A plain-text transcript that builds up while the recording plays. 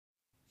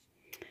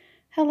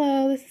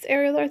Hello, this is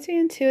Ariel Artsy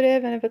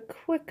Intuitive, and I have a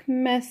quick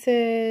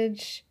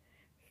message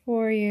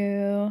for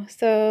you.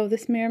 So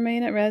this may or may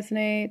not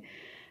resonate,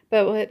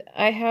 but what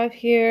I have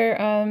here,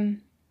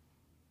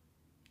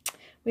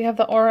 we have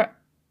the Orion,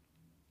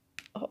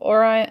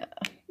 oh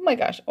my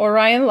gosh,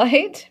 Orion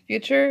Light,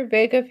 future,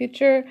 Vega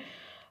future,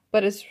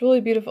 but it's really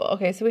beautiful.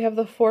 Okay, so we have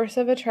the force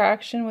of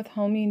attraction with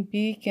homing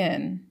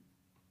beacon.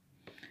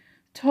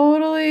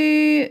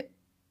 Totally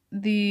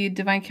the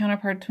divine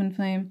counterpart twin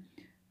flame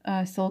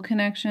soul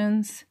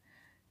connections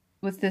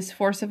with this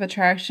force of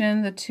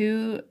attraction, the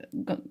two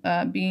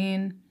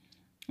being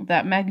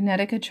that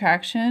magnetic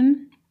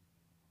attraction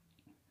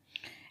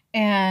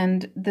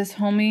and this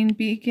homing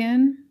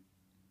beacon,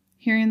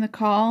 hearing the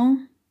call.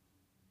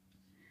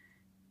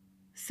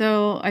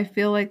 So I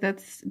feel like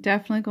that's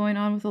definitely going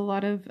on with a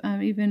lot of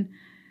even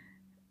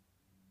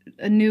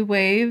new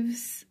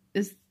waves,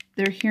 is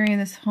they're hearing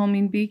this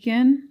homing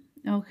beacon,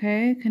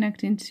 okay,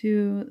 connecting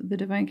to the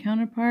divine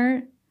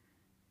counterpart.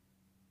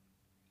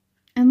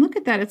 And look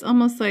at that, it's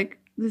almost like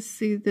this,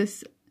 see,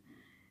 this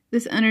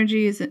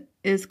energy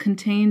is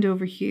contained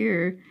over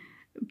here,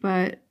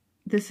 but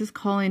this is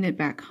calling it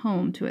back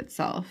home to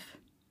itself,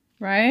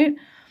 right?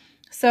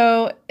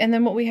 So, and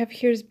then what we have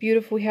here is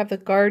beautiful. We have the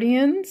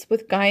guardians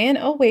with Gaian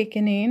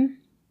awakening,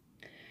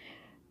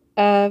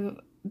 of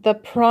the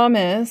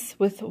promise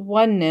with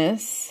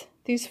oneness.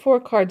 These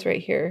 4 cards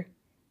right here,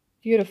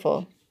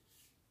 beautiful.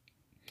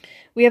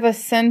 We have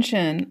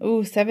ascension,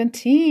 ooh,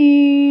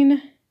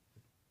 17.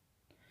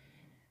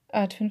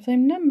 Twin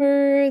flame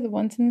number, the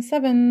 1s and the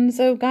 7s.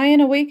 So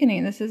Gaian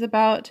awakening. This is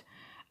about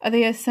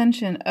the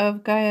ascension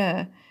of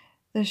Gaia,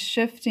 the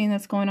shifting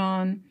that's going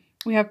on.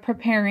 We have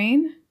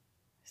preparing.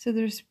 So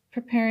there's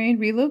preparing,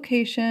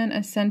 relocation,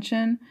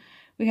 ascension.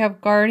 We have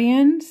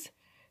guardians,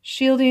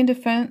 shielding,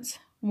 defense,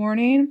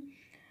 warning.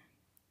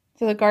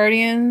 So the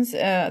guardians,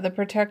 the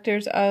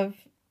protectors of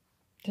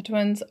the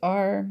twins,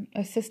 are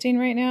assisting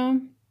right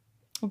now.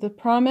 The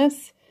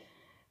promise,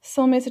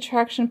 soulmates,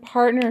 attraction,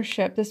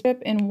 partnership. This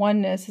step in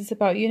oneness is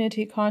about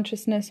unity,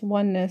 consciousness,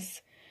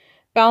 oneness,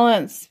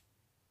 balance,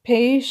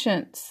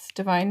 patience,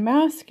 divine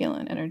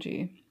masculine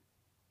energy.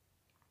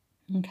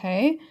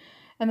 Okay.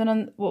 And then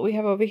on what we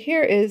have over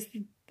here is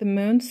the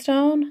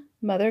moonstone,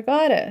 mother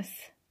goddess.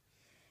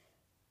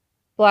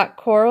 Black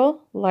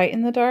coral, light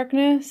in the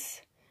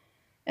darkness.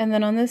 And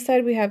then on this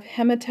side we have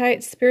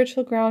hematite,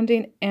 spiritual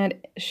grounding, and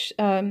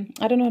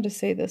I don't know how to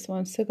say this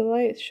one.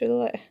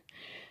 Sugilite,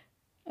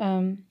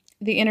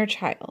 the inner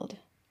child.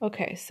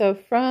 Okay, so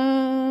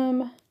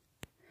from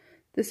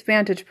this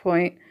vantage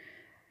point,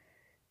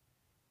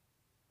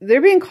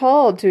 they're being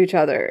called to each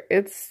other.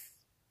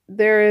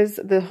 There is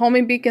the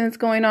homing beacon that's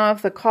going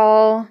off, the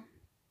call.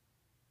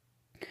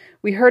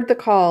 We heard the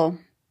call,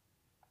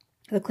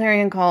 the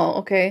clarion call,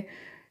 okay?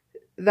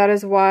 That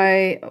is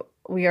why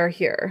we are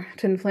here.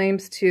 Twin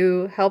flames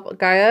to help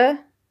Gaia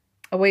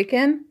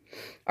awaken.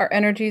 Our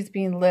energy is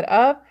being lit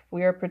up.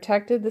 We are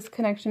protected. This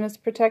connection is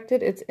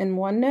protected. It's in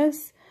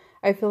oneness.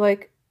 I feel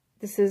like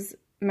this is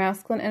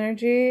masculine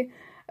energy,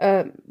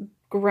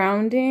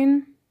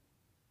 grounding,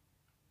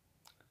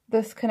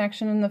 this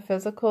connection in the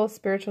physical,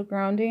 spiritual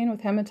grounding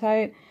with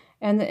hematite,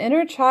 and the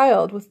inner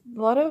child with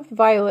a lot of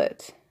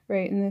violet,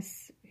 right, in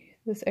this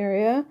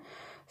area.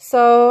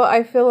 So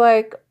I feel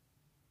like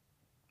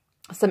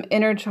some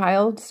inner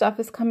child stuff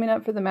is coming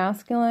up for the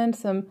masculine,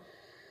 some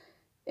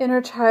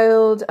inner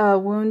child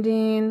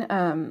wounding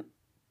that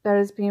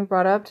is being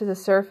brought up to the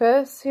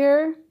surface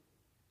here.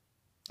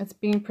 It's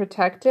being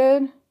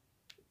protected.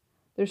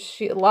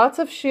 There's lots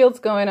of shields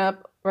going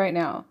up right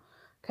now,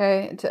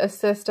 okay, to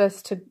assist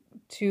us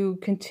to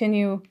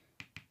continue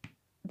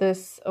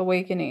this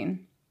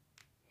awakening.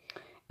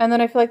 And then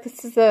I feel like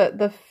this is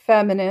the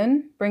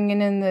feminine,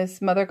 bringing in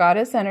this mother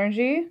goddess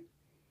energy,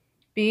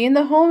 being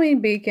the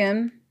homing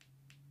beacon,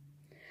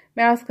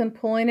 masculine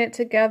pulling it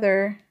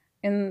together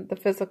in the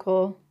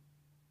physical,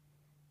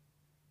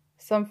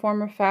 some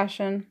form of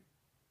fashion,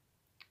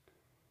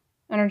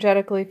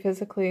 energetically,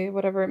 physically,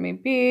 whatever it may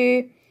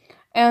be,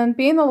 and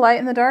being the light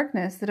in the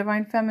darkness, the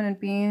divine feminine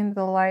being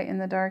the light in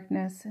the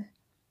darkness,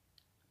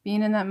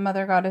 being in that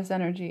mother goddess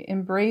energy,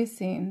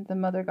 embracing the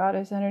mother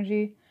goddess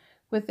energy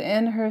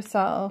within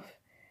herself,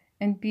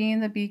 and being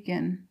the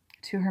beacon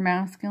to her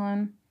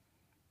masculine.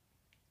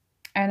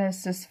 And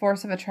it's this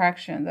force of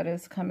attraction that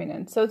is coming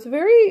in. So it's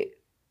very,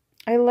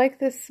 I like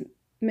this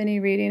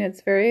mini reading.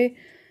 It's very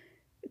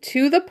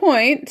to the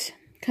point,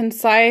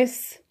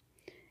 concise,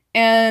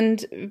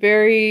 and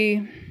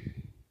very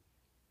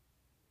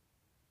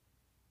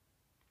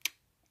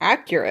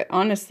accurate,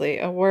 honestly,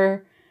 of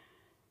where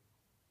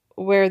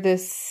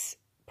this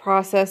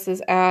process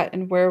is at,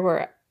 and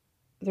where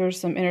there's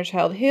some inner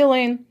child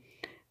healing.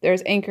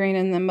 There's anchoring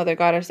in the mother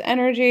goddess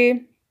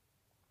energy,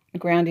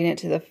 grounding it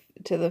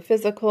to the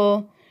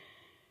physical.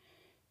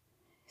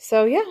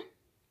 So yeah,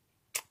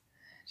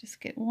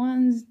 just get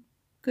one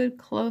good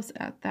close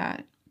at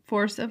that.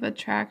 Force of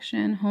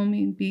attraction,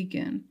 homing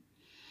beacon.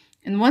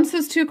 And once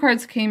those 2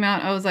 cards came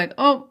out, I was like,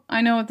 oh, I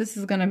know what this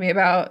is going to be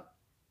about.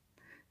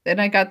 And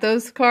I got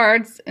those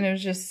cards, and it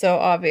was just so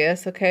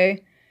obvious,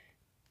 okay?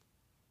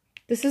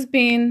 This is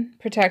being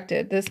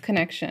protected, this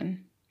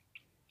connection,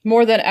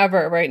 more than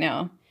ever right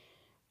now.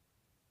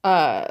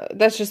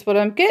 That's just what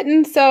I'm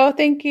getting. So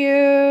thank you,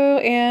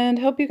 and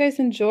hope you guys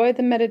enjoyed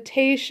the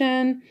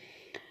meditation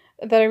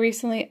that I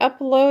recently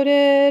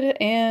uploaded,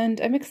 and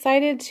I'm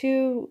excited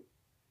to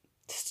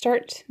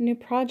start new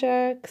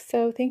projects.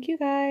 So thank you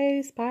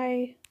guys.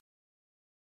 Bye.